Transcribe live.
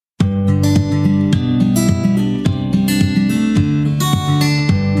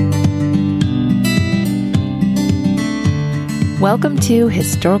Welcome to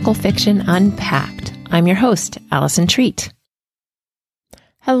Historical Fiction Unpacked. I'm your host, Allison Treat.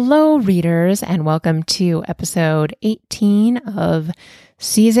 Hello, readers, and welcome to episode 18 of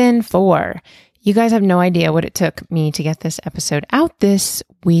season 4. You guys have no idea what it took me to get this episode out this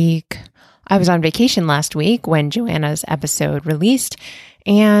week. I was on vacation last week when Joanna's episode released,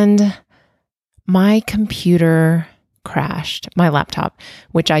 and my computer crashed. My laptop,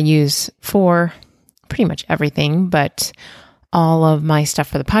 which I use for pretty much everything, but all of my stuff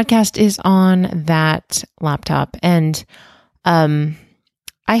for the podcast is on that laptop. And I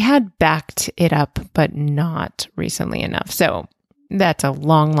had backed it up, but not recently enough. So that's a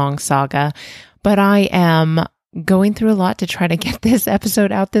long saga. But I am going through a lot to try to get this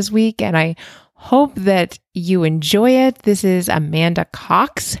episode out this week, and I hope that you enjoy it. This is Amanda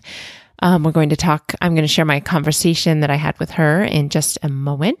Cox. I'm going to share my conversation that I had with her in just a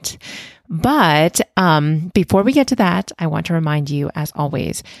moment. But before we get to that, I want to remind you, as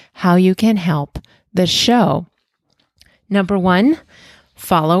always, how you can help the show. Number 1,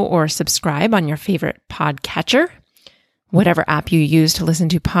 follow or subscribe on your favorite podcatcher. Whatever app you use to listen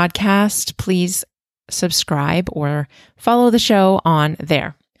to podcasts, please subscribe or follow the show on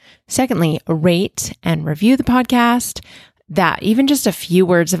there. Secondly, rate and review the podcast. That even just a few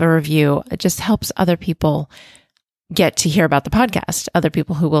words of a review, it just helps other people get to hear about the podcast, other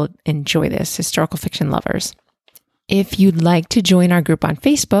people who will enjoy this, historical fiction lovers. If you'd like to join our group on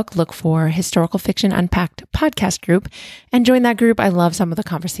Facebook, look for Historical Fiction Unpacked Podcast Group and join that group. I love some of the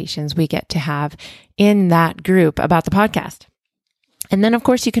conversations we get to have in that group about the podcast. And then, of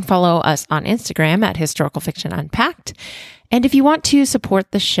course, you can follow us on Instagram at Historical Fiction Unpacked. And if you want to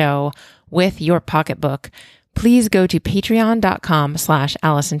support the show with your pocketbook, please go to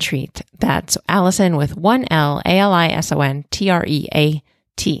patreon.com/Allison Treat. That's Allison with one L, ALISONTREAT.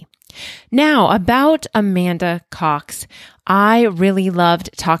 Now, about Amanda Cox. I really loved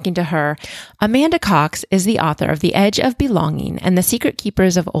talking to her. Amanda Cox is the author of The Edge of Belonging and The Secret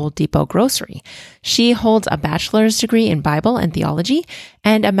Keepers of Old Depot Grocery. She holds a bachelor's degree in Bible and theology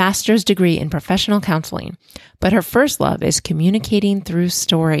and a master's degree in professional counseling. But her first love is communicating through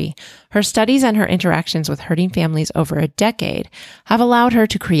story. Her studies and her interactions with hurting families over a decade have allowed her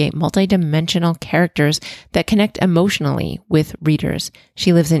to create multidimensional characters that connect emotionally with readers.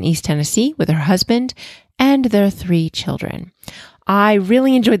 She lives in East Tennessee with her husband and their 3 children. I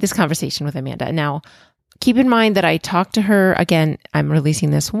really enjoyed this conversation with Amanda. Now, keep in mind that I talked to her, again, I'm releasing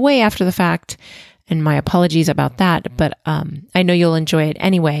this way after the fact, and my apologies about that, but I know you'll enjoy it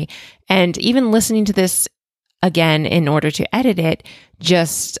anyway. And even listening to this again in order to edit it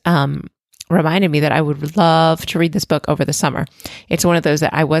just reminded me that I would love to read this book over the summer. It's one of those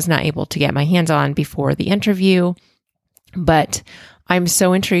that I was not able to get my hands on before the interview, but I'm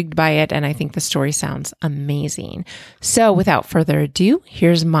so intrigued by it, and I think the story sounds amazing. So without further ado,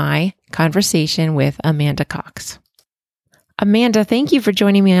 here's my conversation with Amanda Cox. Amanda, thank you for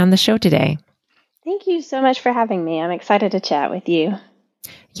joining me on the show today. Thank you so much for having me. I'm excited to chat with you.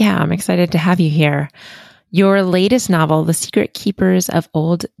 Yeah, I'm excited to have you here. Your latest novel, The Secret Keepers of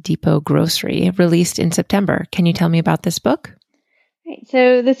Old Depot Grocery, released in September. Can you tell me about this book? Right.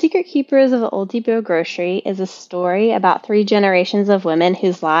 So The Secret Keepers of Old Depot Grocery is a story about 3 generations of women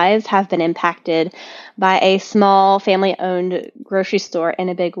whose lives have been impacted by a small family-owned grocery store in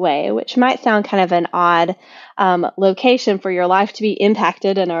a big way, which might sound kind of an odd location for your life to be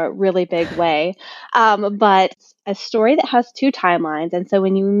impacted in a really big way. But a story that has 2 timelines. And so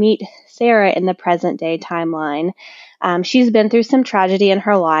when you meet Sarah in the present day timeline, she's been through some tragedy in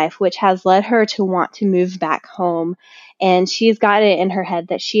her life, which has led her to want to move back home. And she's got it in her head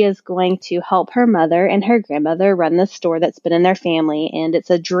that she is going to help her mother and her grandmother run the store that's been in their family. And it's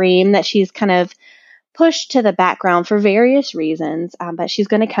a dream that she's kind of pushed to the background for various reasons. But she's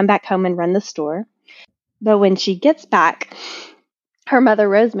going to come back home and run the store. But when she gets back, her mother,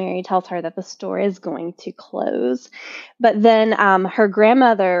 Rosemary, tells her that the store is going to close. But then her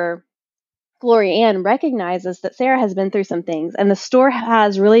grandmother, Gloria Ann, recognizes that Sarah has been through some things, and the store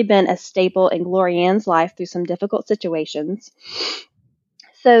has really been a staple in Gloria Ann's life through some difficult situations.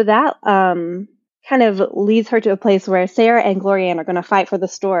 So that kind of leads her to a place where Sarah and Gloria Ann are going to fight for the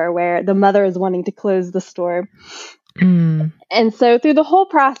store, where the mother is wanting to close the store. And so through the whole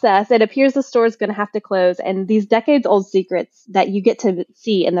process, it appears the store is going to have to close, and these decades-old secrets that you get to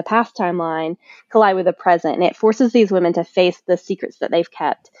see in the past timeline collide with the present, and it forces these women to face the secrets that they've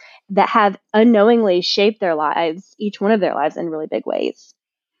kept that have unknowingly shaped their lives, each one of their lives, in really big ways.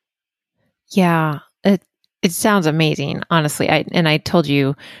 Yeah, it sounds amazing, honestly. I told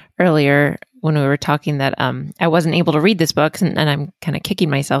you earlier when we were talking that I wasn't able to read this book, and I'm kind of kicking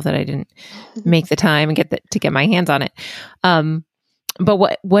myself that I didn't make the time and to get my hands on it.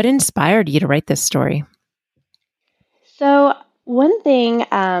 But what inspired you to write this story? So one thing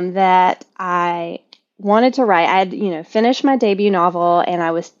that I wanted to write, I had finished my debut novel, and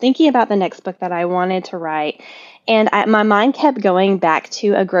I was thinking about the next book that I wanted to write. And my mind kept going back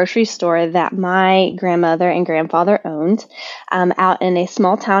to a grocery store that my grandmother and grandfather owned out in a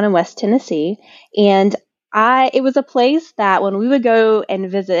small town in West Tennessee. And it was a place that when we would go and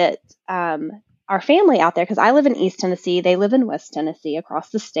visit our family out there, because I live in East Tennessee, they live in West Tennessee across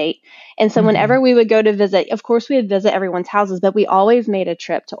the state. And so whenever we would go to visit, of course, we would visit everyone's houses, but we always made a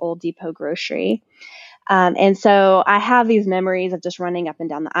trip to Old Depot Grocery. And so I have these memories of just running up and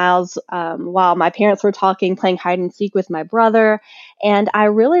down the aisles while my parents were talking, playing hide and seek with my brother. And I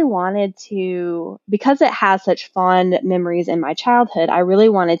really wanted to, because it has such fond memories in my childhood, I really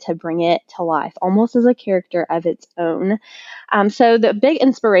wanted to bring it to life, almost as a character of its own. So the big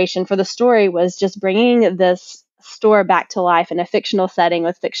inspiration for the story was just bringing this store back to life in a fictional setting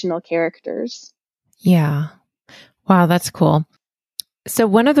with fictional characters. Yeah. Wow, that's cool. So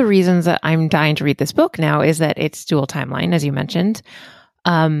one of the reasons that I'm dying to read this book now is that it's dual timeline, as you mentioned.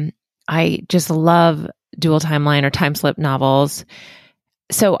 I just love dual timeline or time slip novels.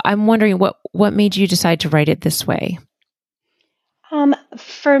 So I'm wondering what made you decide to write it this way?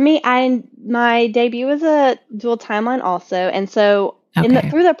 For me, my debut was a dual timeline also, and so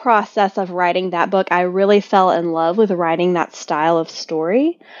through the process of writing that book, I really fell in love with writing that style of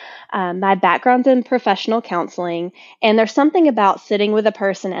story. My background's in professional counseling, and there's something about sitting with a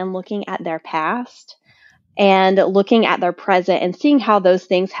person and looking at their past and looking at their present and seeing how those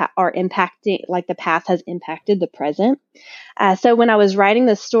things are impacting, like the past has impacted the present. So when I was writing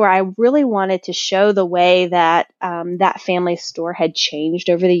this story, I really wanted to show the way that that family store had changed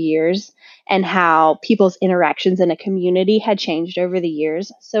over the years and how people's interactions in a community had changed over the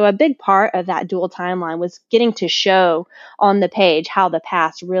years. So a big part of that dual timeline was getting to show on the page how the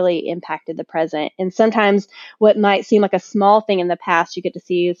past really impacted the present. And sometimes what might seem like a small thing in the past, you get to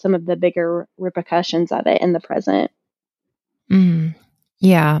see some of the bigger repercussions of it in the present.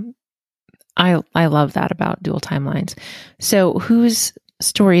 Yeah. I love that about dual timelines. So whose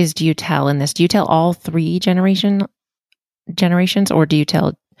stories do you tell in this? Do you tell all three generations, or do you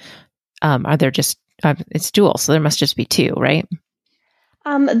tell, are there just, it's dual, so there must just be two, right?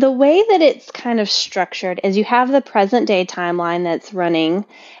 The way that it's kind of structured is you have the present day timeline that's running,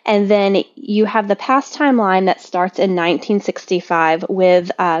 and then you have the past timeline that starts in 1965 with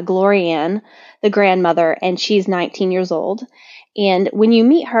Glorianne, the grandmother, and she's 19 years old. And when you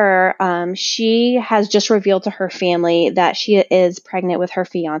meet her, she has just revealed to her family that she is pregnant with her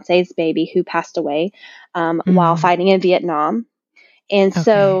fiance's baby who passed away while fighting in Vietnam. And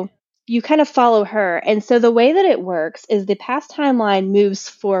so you kind of follow her. And so the way that it works is the past timeline moves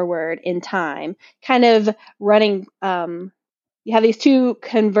forward in time, kind of running. You have these two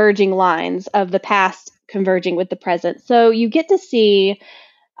converging lines of the past converging with the present. So you get to see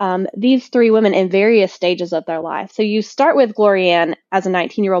these three women in various stages of their life. So you start with Glorianne as a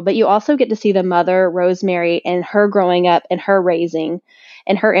 19-year-old, but you also get to see the mother, Rosemary, and her growing up and her raising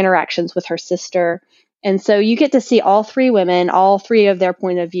and her interactions with her sister. And so you get to see all three women, all three of their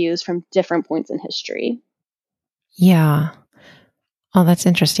point of views from different points in history. Yeah. Oh, that's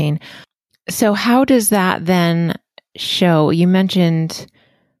interesting. So how does that then show? You mentioned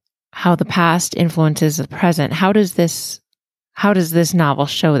how the past influences the present. How does this novel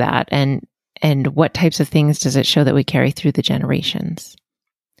show that? And what types of things does it show that we carry through the generations?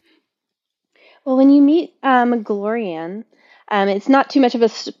 Well, when you meet Glorianne, it's not too much of a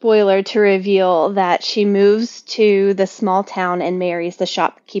spoiler to reveal that she moves to the small town and marries the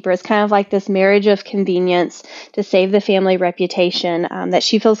shopkeeper. It's kind of like this marriage of convenience to save the family reputation that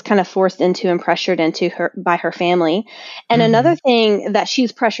she feels kind of forced into and pressured into by her family. And another thing that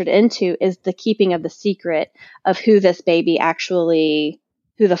she's pressured into is the keeping of the secret of who the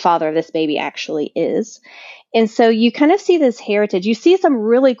father of this baby actually is. And so you kind of see this heritage. You see some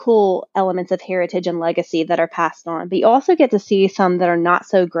really cool elements of heritage and legacy that are passed on, but you also get to see some that are not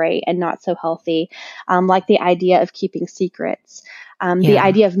so great and not so healthy, like the idea of keeping secrets, the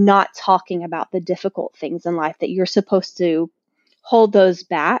idea of not talking about the difficult things in life, that you're supposed to hold those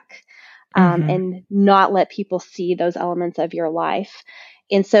back and not let people see those elements of your life.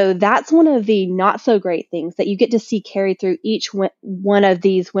 And so that's one of the not so great things that you get to see carried through each one of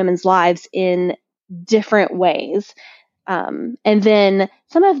these women's lives in different ways. And then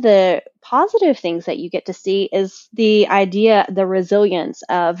some of the positive things that you get to see is the resilience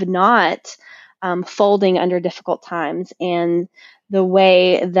of not folding under difficult times, and the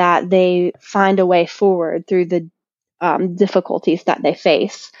way that they find a way forward through the difficulties that they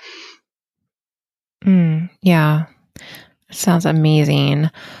face. Yeah, sounds amazing.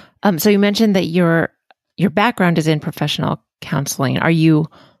 So you mentioned that your background is in professional counseling. Are you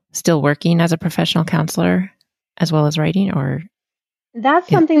still working as a professional counselor as well as writing, or? That's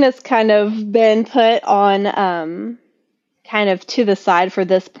something that's kind of been put on kind of to the side for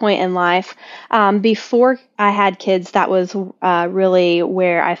this point in life. Before I had kids, that was really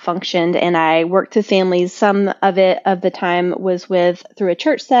where I functioned, and I worked with families. Some of the time was through a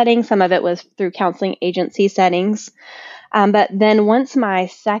church setting. Some of it was through counseling agency settings. But then once my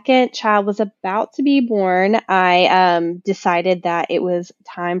second child was about to be born, I decided that it was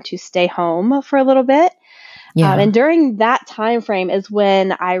time to stay home for a little bit. Yeah. And during that time frame is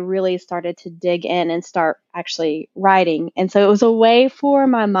when I really started to dig in and start actually writing. And so it was a way for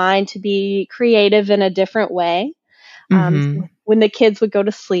my mind to be creative in a different way. When the kids would go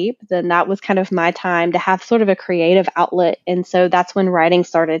to sleep, then that was kind of my time to have sort of a creative outlet. And so that's when writing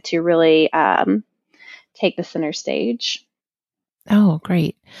started to really take the center stage. Oh,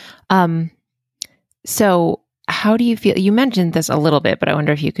 great. So how do you feel? You mentioned this a little bit, but I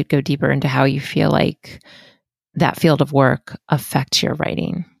wonder if you could go deeper into how you feel like that field of work affects your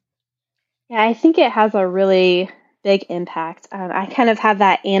writing. Yeah, I think it has a really big impact. I kind of have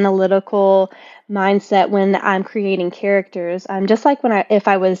that analytical mindset when I'm creating characters. Just like if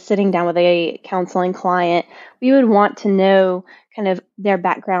I was sitting down with a counseling client, we would want to know kind of their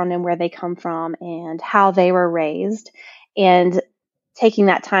background and where they come from and how they were raised, and taking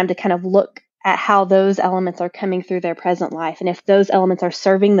that time to kind of look at how those elements are coming through their present life, and if those elements are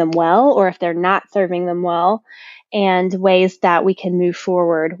serving them well or if they're not serving them well, and ways that we can move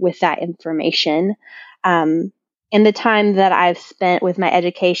forward with that information. In the time that I've spent with my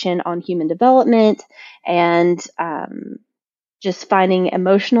education on human development and just finding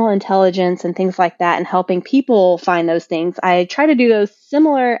emotional intelligence and things like that and helping people find those things, I try to do those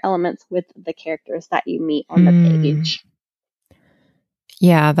similar elements with the characters that you meet on the page.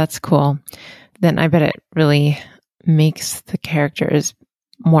 Yeah, that's cool. Then I bet it really makes the characters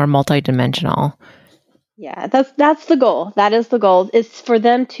more multidimensional. Yeah, that's the goal. That is the goal. It's for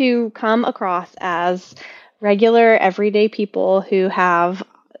them to come across as regular, everyday people who have,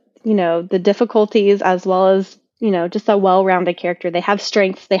 the difficulties as well as, just a well-rounded character. They have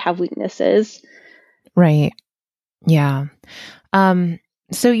strengths, they have weaknesses. Right. Yeah.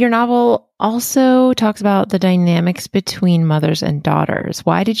 So your novel also talks about the dynamics between mothers and daughters.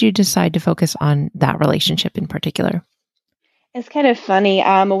 Why did you decide to focus on that relationship in particular? It's kind of funny.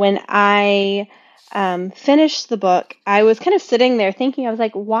 When I finished the book, I was kind of sitting there thinking, I was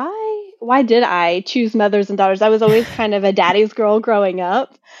like, why did I choose mothers and daughters? I was always kind of a daddy's girl growing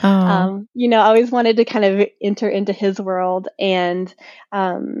up. I always wanted to kind of enter into his world. And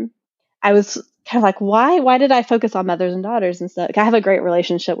I was kind of like, why did I focus on mothers and daughters instead? I have a great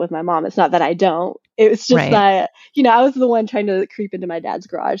relationship with my mom. It's not that I don't. It was just that, I was the one trying to creep into my dad's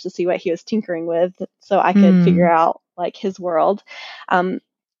garage to see what he was tinkering with so I could figure out like his world.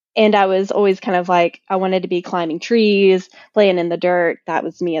 And I was always kind of like, I wanted to be climbing trees, playing in the dirt. That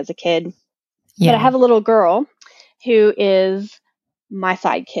was me as a kid. Yeah. But I have a little girl who is my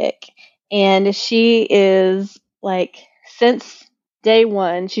sidekick. And she is like, since day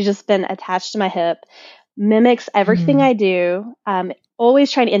one, she's just been attached to my hip, mimics everything I do.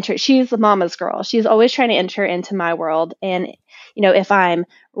 Always trying to enter. She's a mama's girl. She's always trying to enter into my world. And, if I'm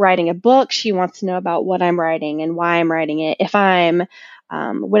writing a book, she wants to know about what I'm writing and why I'm writing it. If I'm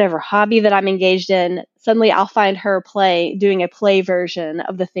whatever hobby that I'm engaged in, suddenly I'll find her doing a play version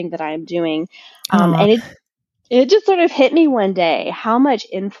of the thing that I am doing. And it just sort of hit me one day how much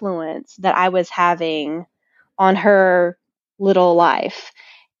influence that I was having on her little life.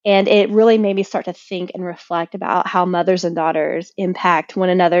 And it really made me start to think and reflect about how mothers and daughters impact one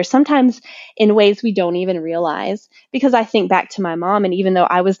another, sometimes in ways we don't even realize. Because I think back to my mom, and even though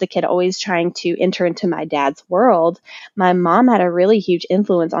I was the kid always trying to enter into my dad's world, my mom had a really huge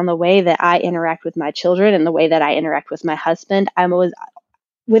influence on the way that I interact with my children and the way that I interact with my husband.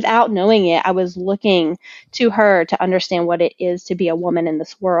 Without knowing it, I was looking to her to understand what it is to be a woman in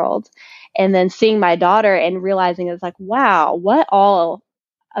this world. And then seeing my daughter and realizing it's like, wow, what all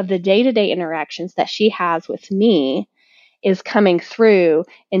of the day-to-day interactions that she has with me is coming through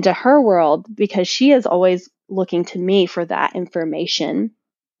into her world, because she is always looking to me for that information.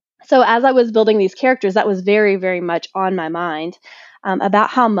 So as I was building these characters, that was very, very much on my mind, about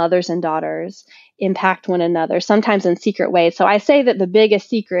how mothers and daughters impact one another, sometimes in secret ways. So I say that the biggest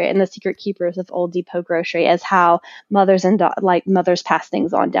secret in the Secret Keepers of Old Depot Grocery is how mothers mothers pass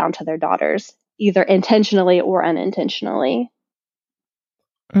things on down to their daughters, either intentionally or unintentionally.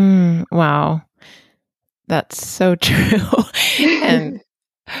 Wow. That's so true. And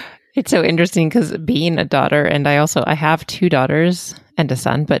it's so interesting because being a daughter, and I have two daughters and a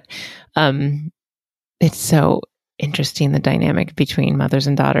son, but it's so interesting, the dynamic between mothers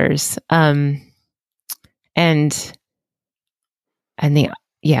and daughters. And the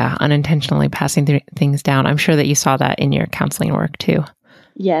unintentionally passing things down. I'm sure that you saw that in your counseling work too.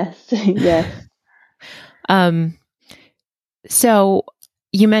 Yes. Yes. So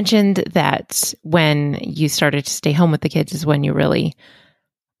you mentioned that when you started to stay home with the kids is when you really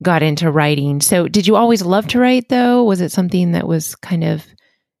got into writing. So did you always love to write though? Was it something that was kind of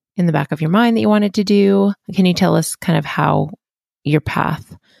in the back of your mind that you wanted to do? Can you tell us kind of how your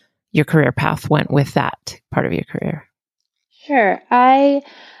career path went with that part of your career? Sure. I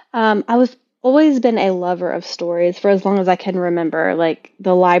was always been a lover of stories for as long as I can remember. Like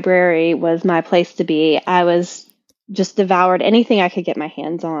the library was my place to be. I was just devoured anything I could get my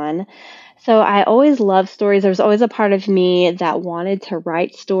hands on. So I always loved stories. There was always a part of me that wanted to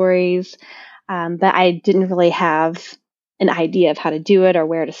write stories, but I didn't really have an idea of how to do it or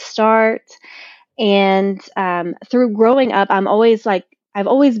where to start. And through growing up, I've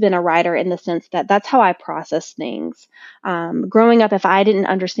always been a writer in the sense that that's how I process things. Growing up, if I didn't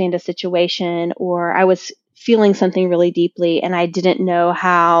understand a situation or I was feeling something really deeply and I didn't know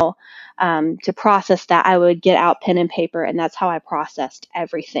how to process that, I would get out pen and paper, and that's how I processed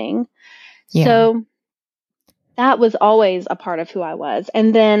everything. Yeah. So that was always a part of who I was.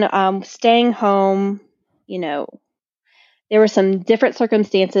 And then staying home, you know, there were some different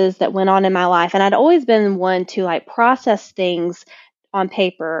circumstances that went on in my life, and I'd always been one to like process things on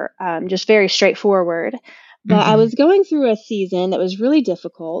paper, just very straightforward. But I was going through a season that was really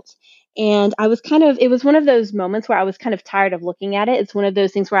difficult, and it was one of those moments where I was kind of tired of looking at it. It's one of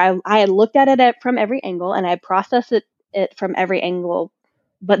those things where I had looked at it from every angle, and I had processed it from every angle,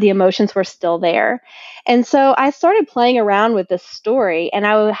 but the emotions were still there. And so I started playing around with this story, and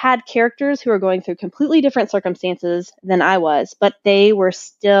I had characters who were going through completely different circumstances than I was, but they were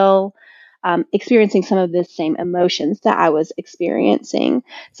still experiencing some of the same emotions that I was experiencing.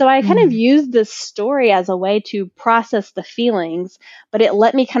 So I kind of used this story as a way to process the feelings, but it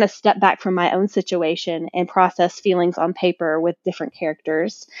let me kind of step back from my own situation and process feelings on paper with different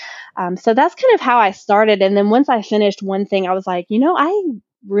characters. So that's kind of how I started. And then once I finished one thing, I was like, I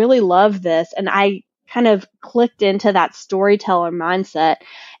really love this. And I kind of clicked into that storyteller mindset.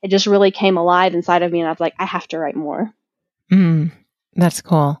 It just really came alive inside of me. And I was like, I have to write more. That's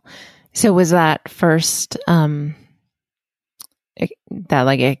cool. So was that first,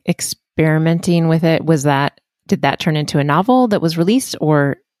 experimenting with it, did that turn into a novel that was released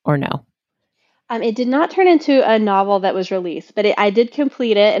or no? It did not turn into a novel that was released, but I did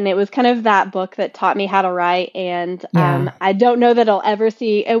complete it, and it was kind of that book that taught me how to write. And I don't know that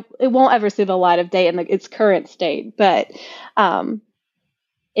it won't ever see the light of day in its current state, but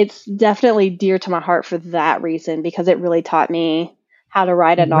it's definitely dear to my heart for that reason, because it really taught me how to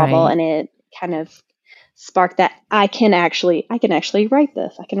write a novel, and it kind of sparked that I can actually write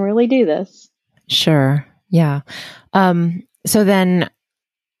this. I can really do this. Sure. Yeah. So then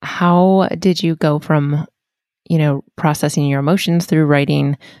how did you go from, processing your emotions through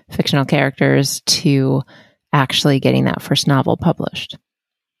writing fictional characters to actually getting that first novel published?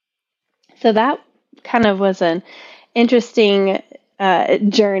 So that kind of was an interesting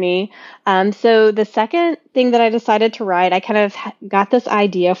journey. So the second thing that I decided to write, I kind of got this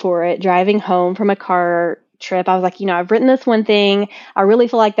idea for it driving home from a car trip. I was like, I've written this one thing. I really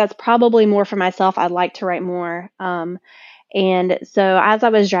feel like that's probably more for myself. I'd like to write more. And so as I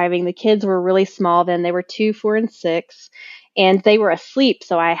was driving, the kids were really small then. They were 2, 4, and 6, and they were asleep.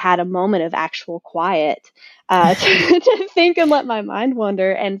 So I had a moment of actual quiet to think and let my mind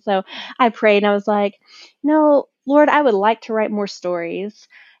wander. And so I prayed, and I was like, no, Lord, I would like to write more stories.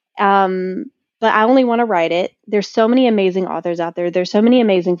 But I only want to write it. There's so many amazing authors out there. There's so many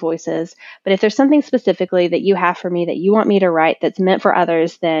amazing voices. But if there's something specifically that you have for me that you want me to write that's meant for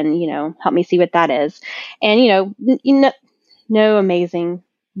others, then, help me see what that is. And, no amazing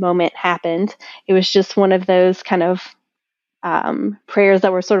moment happened. It was just one of those kind of prayers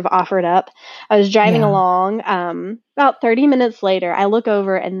that were sort of offered up. I was driving along. About 30 minutes later, I look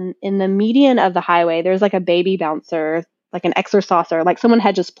over, and in the median of the highway, there's like a baby bouncer, like an exerciser, like someone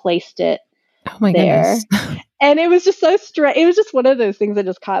had just placed it there. Goodness. And it was just so strange. It was just one of those things that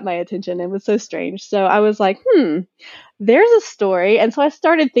just caught my attention. It was so strange. So I was like, there's a story. And so I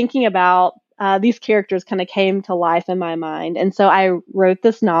started thinking about these characters kind of came to life in my mind. And so I wrote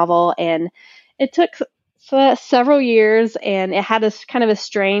this novel, and it took for several years, and it had a kind of a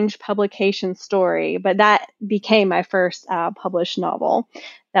strange publication story, but that became my first published novel.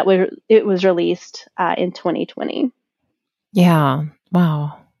 It was released in 2020. Yeah.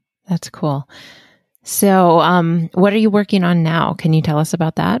 Wow. That's cool. So, what are you working on now? Can you tell us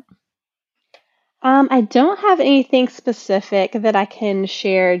about that? I don't have anything specific that I can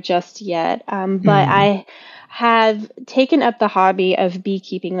share just yet, but I have taken up the hobby of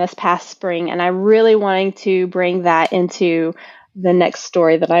beekeeping this past spring, and I'm really wanting to bring that into the next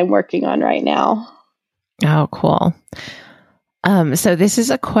story that I'm working on right now. Oh, cool. So this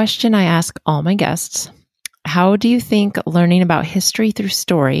is a question I ask all my guests. How do you think learning about history through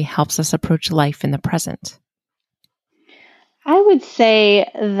story helps us approach life in the present? I would say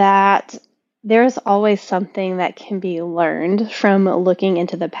that there's always something that can be learned from looking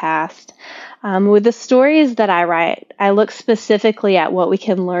into the past. With the stories that I write, I look specifically at what we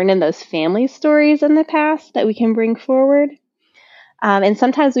can learn in those family stories in the past that we can bring forward. And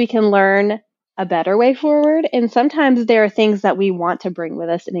sometimes we can learn a better way forward. And sometimes there are things that we want to bring with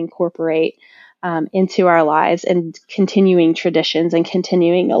us and incorporate into our lives and continuing traditions and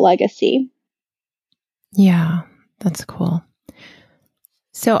continuing a legacy. Yeah, that's cool.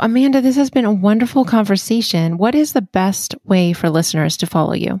 So, Amanda, this has been a wonderful conversation. What is the best way for listeners to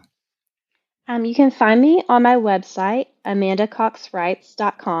follow you? You can find me on my website,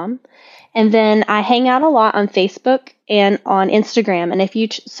 amandacoxwrites.com. And then I hang out a lot on Facebook and on Instagram. And if you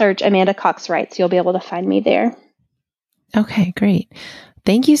search Amanda Cox Writes, you'll be able to find me there. Okay, great.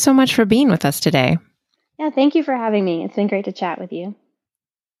 Thank you so much for being with us today. Yeah, thank you for having me. It's been great to chat with you.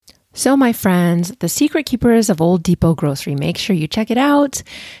 So, my friends, The Secret Keepers of Old Depot Grocery, make sure you check it out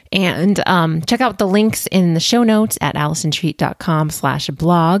and check out the links in the show notes at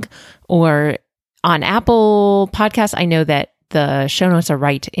AllisonTreat.com/blog or on Apple Podcasts. I know that the show notes are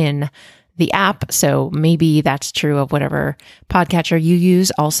right in the app, so maybe that's true of whatever podcatcher you use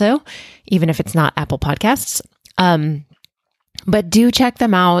also, even if it's not Apple Podcasts. But do check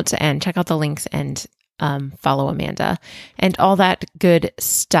them out and check out the links and follow Amanda and all that good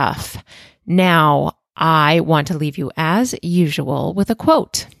stuff. Now, I want to leave you as usual with a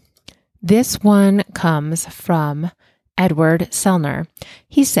quote. This one comes from Edward Selner.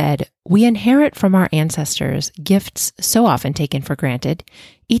 He said, "We inherit from our ancestors gifts so often taken for granted.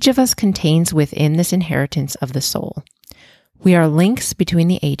 Each of us contains within this inheritance of the soul. We are links between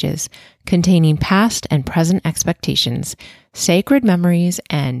the ages, containing past and present expectations, sacred memories,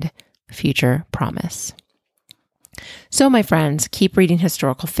 and future promise." So, my friends, keep reading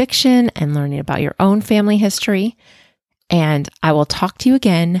historical fiction and learning about your own family history. And I will talk to you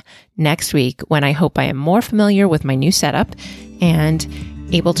again next week when I hope I am more familiar with my new setup and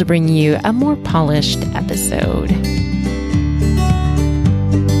able to bring you a more polished episode.